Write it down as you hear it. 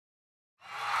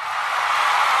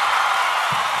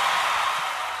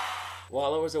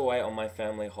While I was away on my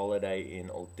family holiday in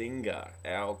Aldinga,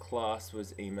 our class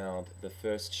was emailed the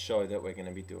first show that we're going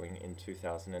to be doing in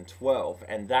 2012,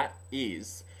 and that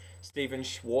is Stephen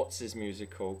Schwartz's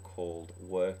musical called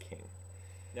Working.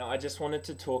 Now, I just wanted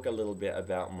to talk a little bit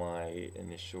about my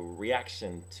initial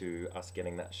reaction to us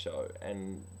getting that show,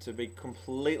 and to be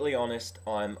completely honest,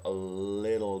 I'm a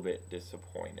little bit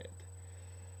disappointed.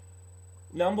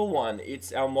 Number one,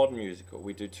 it's our modern musical.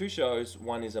 We do two shows.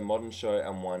 One is a modern show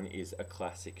and one is a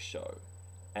classic show.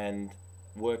 And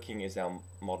Working is our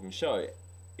modern show,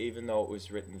 even though it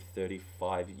was written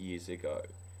 35 years ago.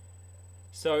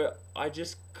 So I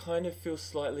just kind of feel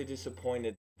slightly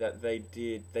disappointed that they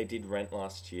did Rent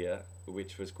last year,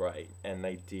 which was great, and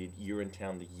they did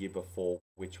Urinetown the year before,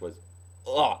 which was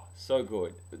so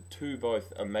good. Two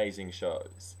both amazing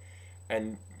shows.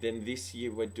 And then this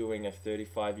year we're doing a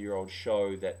 35-year-old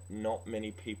show that not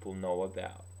many people know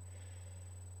about.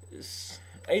 It's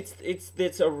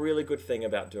a really good thing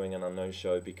about doing an unknown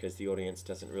show because the audience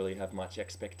doesn't really have much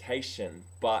expectation.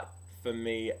 But for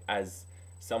me, as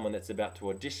someone that's about to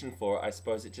audition for it, I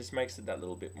suppose it just makes it that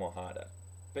little bit more harder.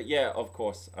 But yeah, of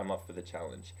course, I'm up for the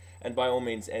challenge. And by all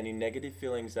means, any negative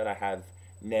feelings that I have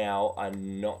now are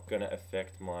not going to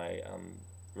affect my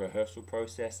rehearsal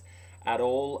process at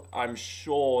all. I'm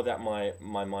sure that my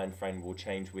mind frame will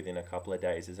change within a couple of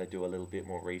days as I do a little bit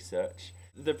more research.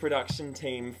 The production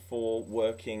team for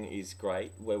Working is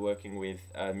great. We're working with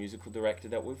a musical director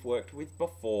that we've worked with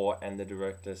before, and the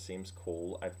director seems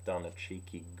cool. I've done a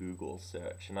cheeky Google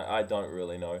search, and I don't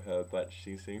really know her, but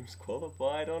she seems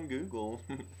qualified on Google.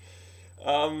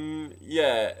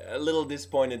 Yeah, a little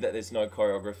disappointed that there's no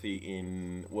choreography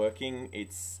in Working.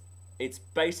 It's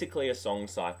basically a song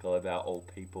cycle about all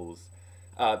people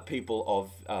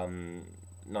of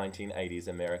 1980s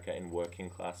America in working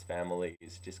class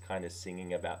families just kind of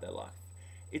singing about their life.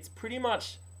 It's pretty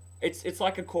much it's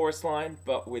like a chorus line,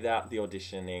 but without the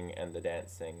auditioning and the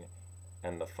dancing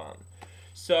and the fun.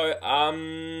 So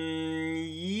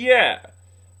yeah.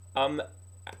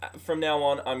 From now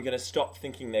on, I'm going to stop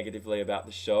thinking negatively about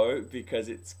the show because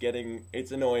it's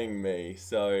annoying me.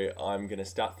 So I'm going to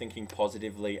start thinking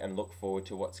positively and look forward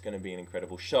to what's going to be an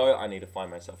incredible show. I need to find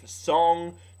myself a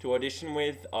song to audition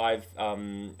with. I've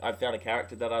found a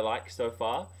character that I like so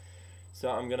far. So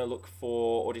I'm going to look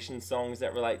for audition songs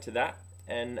that relate to that.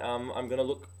 And I'm going to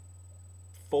look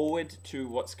forward to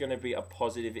what's going to be a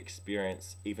positive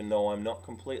experience. Even though I'm not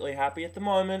completely happy at the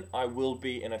moment, I will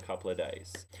be in a couple of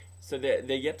days. So they're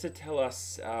yet to tell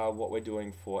us what we're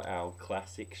doing for our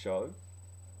classic show.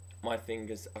 My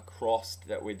fingers are crossed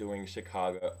that we're doing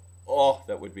Chicago. Oh,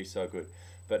 that would be so good.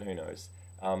 But who knows?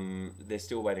 They're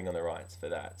still waiting on the rights for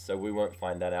that. So we won't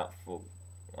find that out for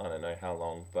I don't know how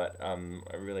long. But I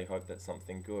really hope that's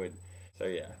something good. So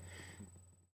yeah.